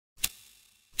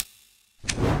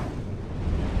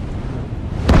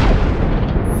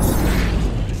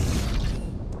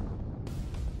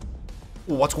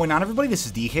What's going on, everybody? This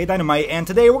is dkdynamite, and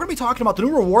today we're going to be talking about the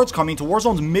new rewards coming to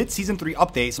Warzone's mid-Season 3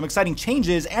 update, some exciting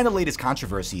changes, and the latest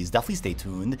controversies. Definitely stay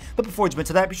tuned. But before we jump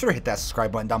into that, be sure to hit that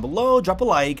subscribe button down below, drop a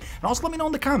like, and also let me know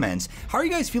in the comments, how are you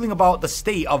guys feeling about the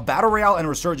state of Battle Royale and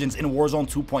Resurgence in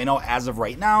Warzone 2.0 as of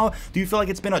right now? Do you feel like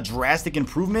it's been a drastic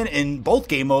improvement in both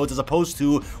game modes as opposed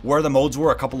to where the modes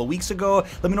were a couple of weeks ago?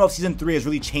 Let me know if Season 3 has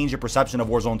really changed your perception of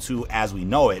Warzone 2 as we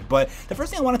know it. But the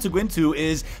first thing I wanted to go into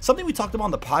is something we talked about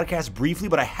on the podcast briefly,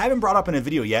 but I haven't brought up in a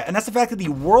video yet, and that's the fact that the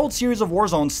World Series of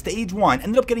Warzone Stage 1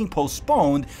 ended up getting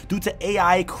postponed due to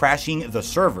AI crashing the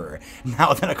server.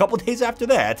 Now, then a couple days after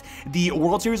that, the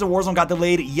World Series of Warzone got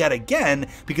delayed yet again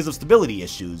because of stability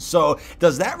issues. So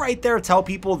does that right there tell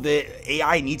people that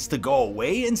AI needs to go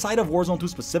away inside of Warzone 2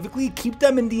 specifically? Keep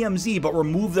them in DMZ, but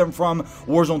remove them from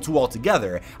Warzone 2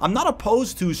 altogether. I'm not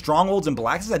opposed to strongholds and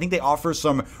blacks. I think they offer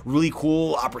some really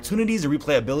cool opportunities and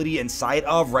replayability inside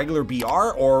of regular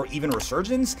BR or even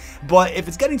Resurgence, but if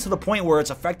it's getting to the point where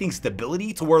it's affecting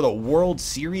stability to where the World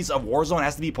Series of Warzone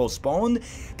has to be postponed,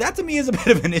 that to me is a bit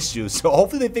of an issue. So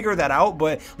hopefully they figure that out,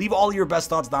 but leave all your best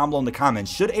thoughts down below in the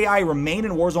comments. Should AI remain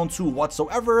in Warzone 2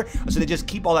 whatsoever, or should they just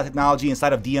keep all that technology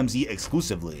inside of DMZ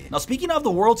exclusively? Now, speaking of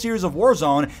the World Series of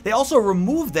Warzone, they also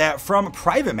removed that from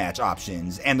private match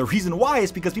options, and the reason why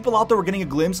is because people out there were getting a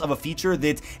glimpse of a feature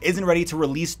that isn't ready to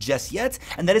release just yet,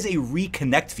 and that is a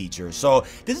Reconnect feature. So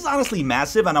this is honestly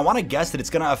massive, and I want to guess that it's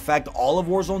going to affect all of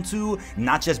Warzone 2,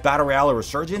 not just Battle Royale or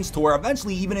Resurgence, to where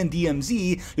eventually, even in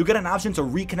DMZ, you'll get an option to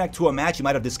reconnect to a match you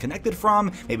might have disconnected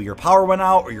from. Maybe your power went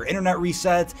out, or your internet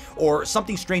reset, or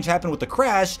something strange happened with the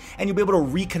crash, and you'll be able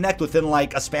to reconnect within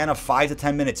like a span of 5 to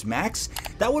 10 minutes max.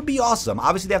 That would be awesome.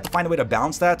 Obviously, they have to find a way to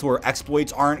balance that to where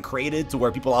exploits aren't created, to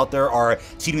where people out there are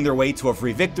cheating their way to a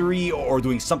free victory or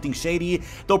doing something shady.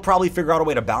 They'll probably figure out a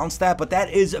way to balance that, but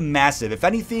that is massive. If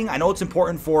anything, I know it's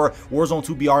important for Warzone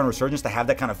 2 BR and Resurgence to have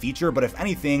that kind of feature, but if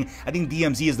anything, I think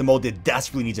DMZ is the mode that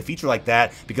desperately needs a feature like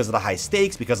that because of the high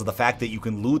stakes, because of the fact that you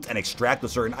can loot and extract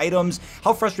with certain items.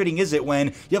 How frustrating is it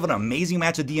when you have an amazing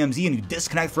match of DMZ and you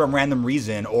disconnect for a random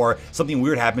reason, or something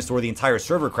weird happens to where the entire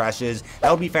server crashes?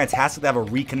 That would be fantastic to have a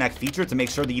reconnect feature to make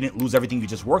sure that you didn't lose everything you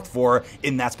just worked for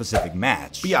in that specific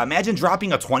match. But yeah, imagine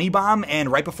dropping a 20 bomb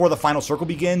and right before the final circle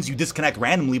begins, you disconnect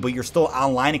randomly, but you're still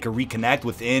online and can reconnect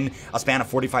within a span of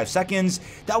 45 seconds.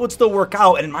 That would still work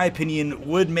out, and in my opinion,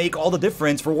 would make all the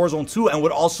difference for Warzone 2 and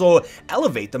would also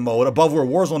elevate the mode above where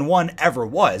Warzone 1 ever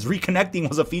was. Reconnecting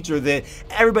was a feature that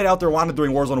everybody out there wanted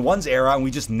during Warzone 1's era, and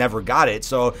we just never got it.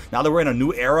 So now that we're in a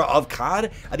new era of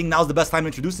COD, I think now's the best time to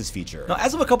introduce this feature. Now,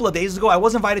 as of a couple of days ago, I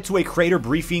was invited to a creator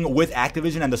briefing with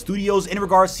Activision and the studios in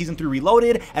regards to Season 3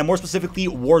 Reloaded, and more specifically,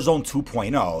 Warzone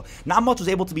 2.0. Not much was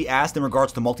able to be asked in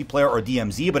regards to multiplayer or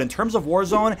DMZ, but in terms of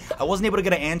Warzone, I wasn't able to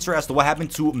get an answer as to what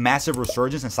happened to massive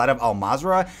Resurgence inside of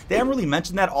Mazrah. They haven't really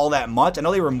mentioned that all that much. I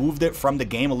know they removed it from the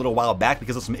game a little while back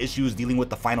because of some issues dealing with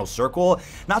the final circle.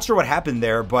 Not sure what happened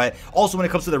there, but also when it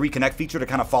comes to the Reconnect feature, to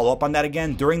kind of follow up on that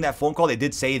again, during that phone call, they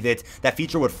did say that that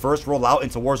feature would first roll out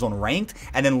into Warzone Ranked,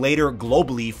 and then later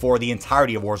globally for the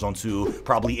entirety of Warzone 2,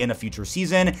 probably in a future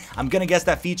season. I'm gonna guess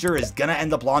that feature is gonna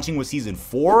end up launching with Season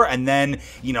 4, and then,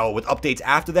 you know, with updates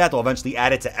after that, they'll eventually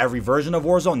add it to every version of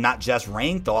Warzone, not just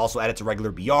Ranked. They'll also add it to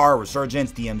regular BR,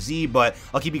 Resurgence, DMZ, but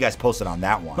I'll keep you guys posted on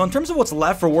that one. Now, in terms of what's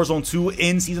left for Warzone 2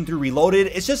 in Season 3 Reloaded,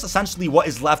 it's just essentially what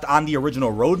is left on the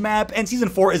original roadmap, and Season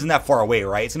 4 isn't that far away,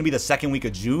 right? It's gonna be the second week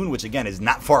of June, which again is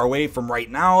not far away from right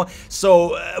now.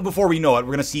 So before we know it,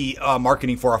 we're gonna see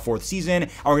marketing for our 4th season,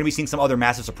 and we're gonna be seeing some other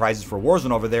massive surprises for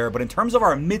Warzone over there. But in terms of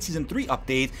our mid-Season 3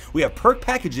 update, we have perk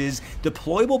packages,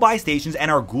 deployable buy stations,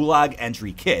 and our Gulag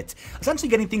entry kit. Essentially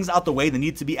getting things out the way that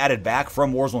need to be added back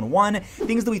from Warzone 1,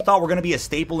 things that we thought were gonna be a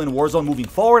staple in Warzone moving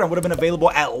forward and would have been available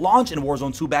at launch in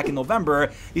Warzone 2 back in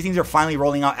November. These things are finally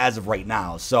rolling out as of right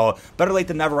now. So better late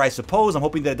than never, I suppose. I'm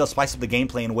hoping that it does spice up the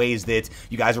gameplay in ways that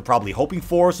you guys are probably hoping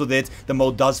for, so that the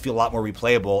mode does feel a lot more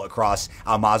replayable across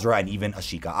Mazrah and even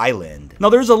Ashika Island. Now,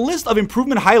 there's a list of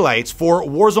improvement highlights for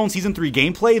Warzone Season 3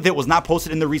 gameplay that was not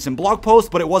posted in the recent blog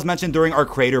post, but it was mentioned during our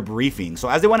creator briefing. So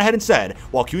as they went ahead and said,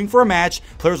 while queuing for a match,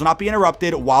 players will not be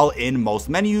interrupted while in most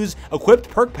menus. Equipped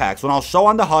perk packs will now show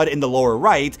on the HUD in the lower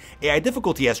right. AI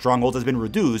difficulty at strongholds has been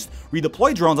reduced.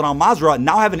 Redeploy drones on Mazrah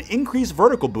now have an increased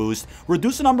vertical boost.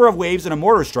 Reduce the number of waves in a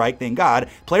mortar strike, thank God.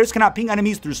 Players cannot ping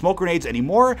enemies through smoke grenades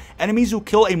anymore. Enemies who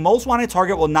kill a most wanted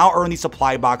target will now earn the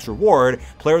supply box reward.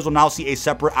 Players will now see a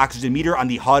separate oxygen meter on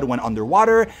the HUD when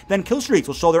underwater. Then kill streaks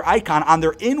will show their icon on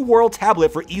their in-world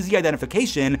tablet for easy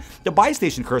identification. The buy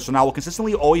station cursor now will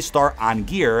consistently always start on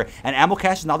gear, and ammo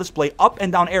caches now display up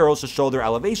and down arrows to show their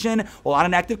elevation, while on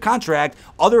an active contract,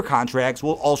 other contracts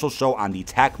will also show on the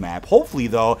tac map. Hopefully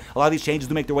though, a lot of these changes pages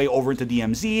do make their way over into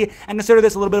DMZ, and consider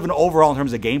this a little bit of an overhaul in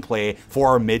terms of gameplay for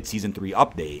our mid-Season 3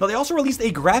 update. Now, they also released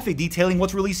a graphic detailing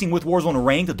what's releasing with Warzone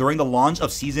Ranked during the launch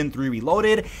of Season 3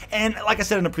 Reloaded, and like I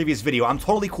said in a previous video, I'm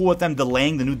totally cool with them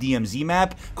delaying the new DMZ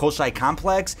map, Koshai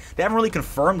Complex. They haven't really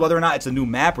confirmed whether or not it's a new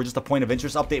map or just a point of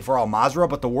interest update for Al Mazrah,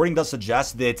 but the wording does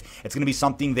suggest that it's going to be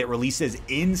something that releases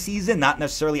in season, not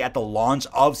necessarily at the launch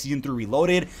of Season 3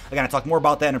 Reloaded. Again, I talked more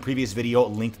about that in a previous video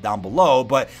linked down below,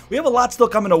 but we have a lot still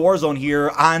coming to Warzone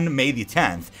here on May the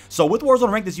 10th. So with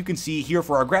Warzone Ranked, as you can see here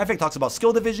for our graphic, talks about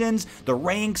skill divisions, the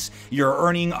ranks, your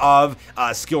earning of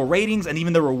skill ratings, and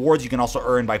even the rewards you can also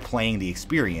earn by playing the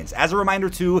experience. As a reminder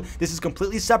too, this is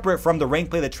completely separate from the rank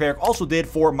play that Treyarch also did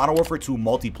for Modern Warfare 2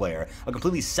 multiplayer, a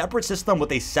completely separate system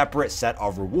with a separate set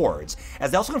of rewards.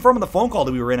 As they also confirmed in the phone call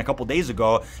that we were in a couple days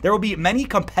ago, there will be many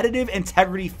competitive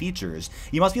integrity features.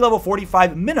 You must be level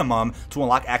 45 minimum to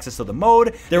unlock access to the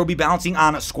mode. There will be balancing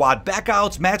on squad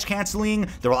backouts, match canceling.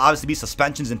 There will obviously be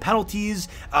suspensions and penalties.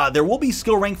 There will be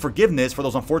skill rank forgiveness for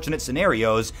those unfortunate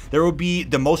scenarios. There will be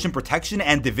demotion protection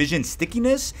and division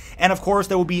stickiness. And of course,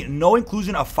 there will be no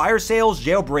inclusion of fire sales,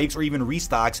 jailbreaks, or even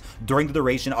restocks during the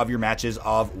duration of your matches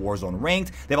of Warzone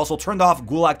Ranked. They've also turned off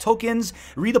Gulag tokens,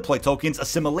 redeploy tokens,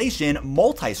 assimilation,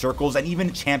 multi-circles, and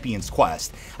even Champions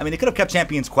Quest. I mean, they could have kept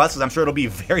Champions Quest, because I'm sure it'll be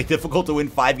very difficult to win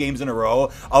 5 games in a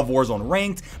row of Warzone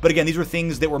Ranked. But again, these were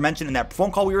things that were mentioned in that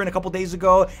phone call we were in a couple days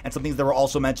ago, and some things that were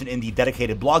also mentioned in the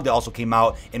dedicated blog that also came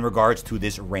out in regards to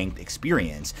this ranked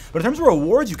experience. But in terms of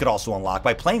rewards you could also unlock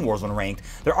by playing Warzone Ranked,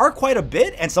 there are quite a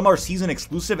bit, and some are season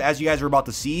exclusive, as you guys are about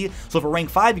to see. So for rank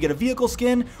 5, you get a vehicle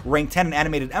skin, rank 10, an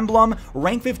animated emblem,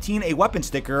 rank 15, a weapon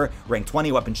sticker, rank 20,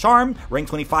 a weapon charm, rank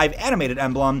 25, animated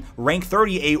emblem, rank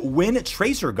 30, a win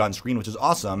tracer gun screen, which is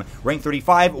awesome, rank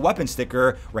 35, weapon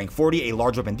sticker, rank 40, a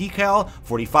large weapon decal,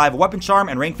 45, a weapon charm,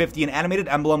 and rank 50, an animated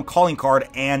emblem, calling card,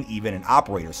 and even an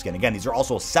operator skin. Again, these are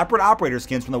also separate operator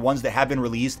skins from the ones that have been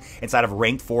released inside of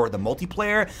Ranked for the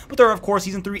multiplayer, but there are of course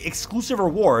Season 3 exclusive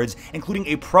rewards, including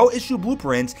a pro issue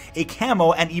blueprint, a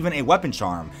camo, and even a weapon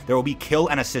charm. There will be kill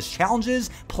and assist challenges,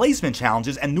 placement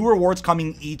challenges, and new rewards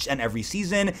coming each and every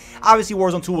season. Obviously,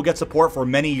 Warzone 2 will get support for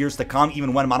many years to come,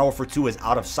 even when Modern Warfare 2 is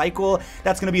out of cycle.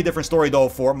 That's going to be a different story though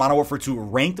for Modern Warfare 2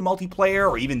 Ranked multiplayer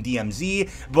or even DMZ,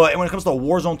 but when it comes to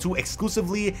Warzone 2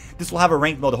 exclusively, this will have a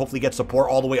ranked mode to hopefully get support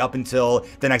all the way up until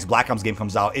the next Black Ops game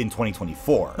comes out in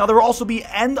 2024. Now, there will also be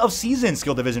end of season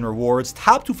skill division rewards,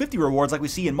 top 250 rewards like we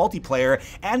see in multiplayer,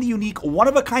 and the unique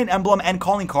one-of-a-kind emblem and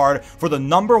calling card for the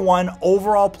 #1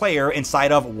 overall player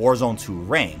inside of Warzone 2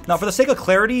 Ranked. Now, for the sake of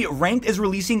clarity, Ranked is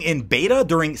releasing in beta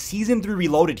during Season 3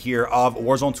 Reloaded here of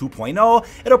Warzone 2.0.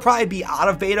 It'll probably be out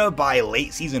of beta by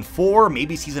late Season 4,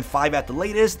 maybe Season 5 at the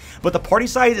latest, but the party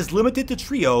size is limited to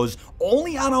trios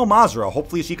only on Al Mazrah.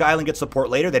 Hopefully Ashika Island gets support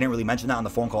later. They didn't really mention that on the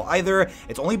phone call either.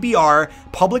 It's only BR.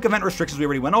 Public event restrictions we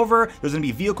already went over. There's going to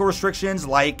be vehicle restrictions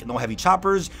like no heavy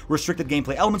choppers, restricted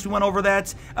gameplay elements, we went over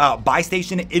that, buy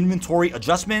station inventory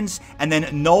adjustments, and then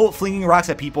no flinging rocks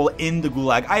at people in the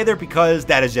gulag either, because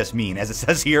that is just mean, as it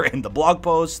says here in the blog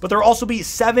post. But there will also be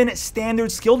 7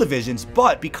 standard skill divisions,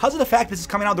 but because of the fact this is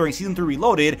coming out during Season 3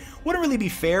 Reloaded, wouldn't really be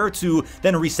fair to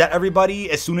then reset everybody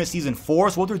as soon as Season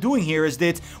 4. So what they're doing here is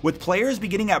that with players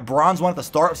beginning at Bronze 1 at the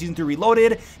start of Season 3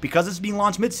 Reloaded, because it's being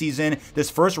launched mid-season, this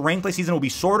first rank play season will be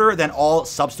shorter than all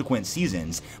subsequent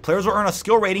seasons. Players will earn a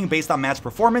skill rating based on match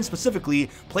performance, specifically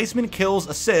placement, kills,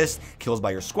 assists, kills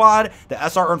by your squad. The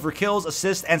SR earned for kills,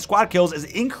 assists, and squad kills is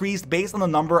increased based on the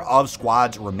number of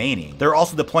squads remaining. There are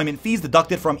also deployment fees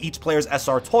deducted from each player's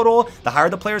SR total. The higher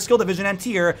the player's skill division and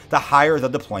tier, the higher the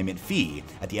deployment fee.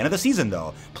 At the end of the season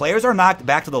though, players are knocked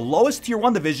back to the lowest tier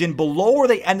 1 division below where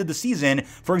they ended the season.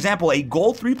 For example, a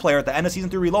gold 3 player at the end of Season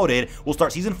 3 Reloaded will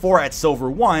start Season 4 at silver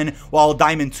 1, while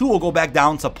Diamond 2 will go back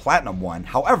down to platinum 1.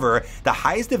 However, the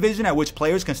highest division at which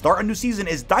players can start a new season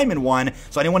is Diamond 1,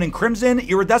 so anyone in Crimson,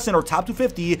 Iridescent, or Top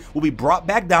 250 will be brought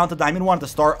back down to Diamond 1 at the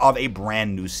start of a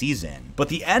brand new season. But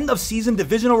the end of season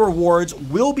divisional rewards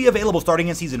will be available starting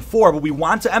in Season 4, but we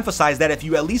want to emphasize that if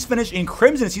you at least finish in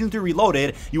Crimson in Season 3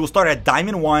 Reloaded, you will start at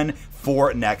Diamond 1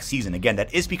 for next season. Again,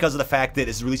 that is because of the fact that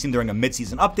it's releasing during a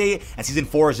mid-season update, and Season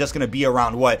 4 is just going to be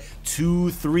around, what,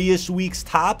 2-3-ish weeks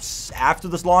tops after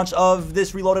this launch of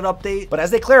this Reloaded update. But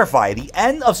as they clarify, the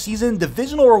end of season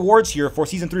divisional rewards here for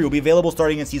Season 3 will be available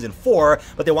starting in Season 4,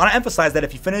 but they want to emphasize that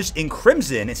if you finish in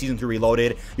Crimson in Season 3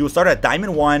 Reloaded, you will start at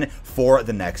Diamond 1 for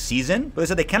the next season. But they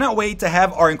said they cannot wait to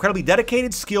have our incredibly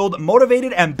dedicated, skilled,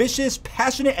 motivated, ambitious,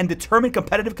 passionate, and determined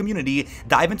competitive community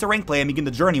dive into ranked play and begin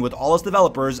the journey with all us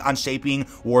developers on shaping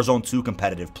Warzone 2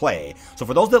 competitive play. So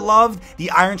for those that loved the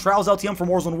Iron Trials LTM from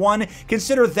Warzone 1,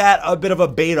 consider that a bit of a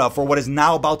beta for what is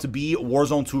now about to be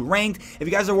Warzone 2 ranked. If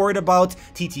you guys are worried about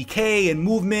TTK and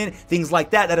movement, things like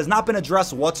that, that has not been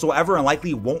addressed whatsoever and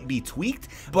likely won't be tweaked.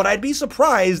 But I'd be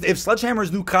surprised if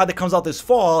Sledgehammer's new COD that comes out this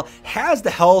fall has the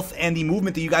health and the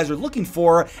movement that you guys are looking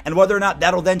for, and whether or not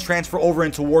that'll then transfer over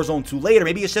into Warzone 2 later.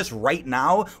 Maybe it's just right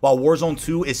now while Warzone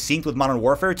 2 is synced with Modern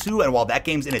Warfare 2 and while that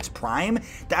game's in its prime,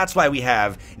 that's why we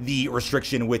have the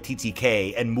restriction with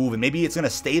TTK and movement. Maybe it's going to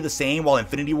stay the same while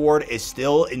Infinity Ward is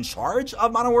still in charge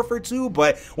of Modern Warfare 2,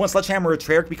 but once Sledgehammer or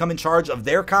Treyarch become in charge of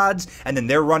their CODs and then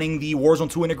they're running the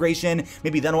Warzone 2 integration,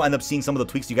 maybe then we'll end up seeing some of the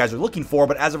tweaks you guys are looking for.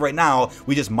 But as of right now,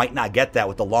 we just might not get that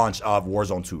with the launch of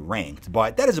Warzone 2 ranked.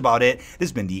 But that is about it. This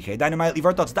has been dkdynamite. Leave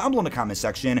our thoughts down below in the comment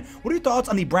section. What are your thoughts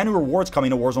on the brand new rewards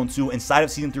coming to Warzone 2 inside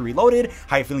of Season 3 Reloaded?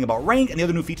 How are you feeling about rank and the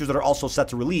other new features that are also set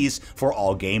to release for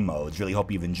all game modes? Really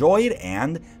hope you've enjoyed,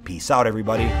 and peace out,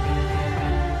 everybody.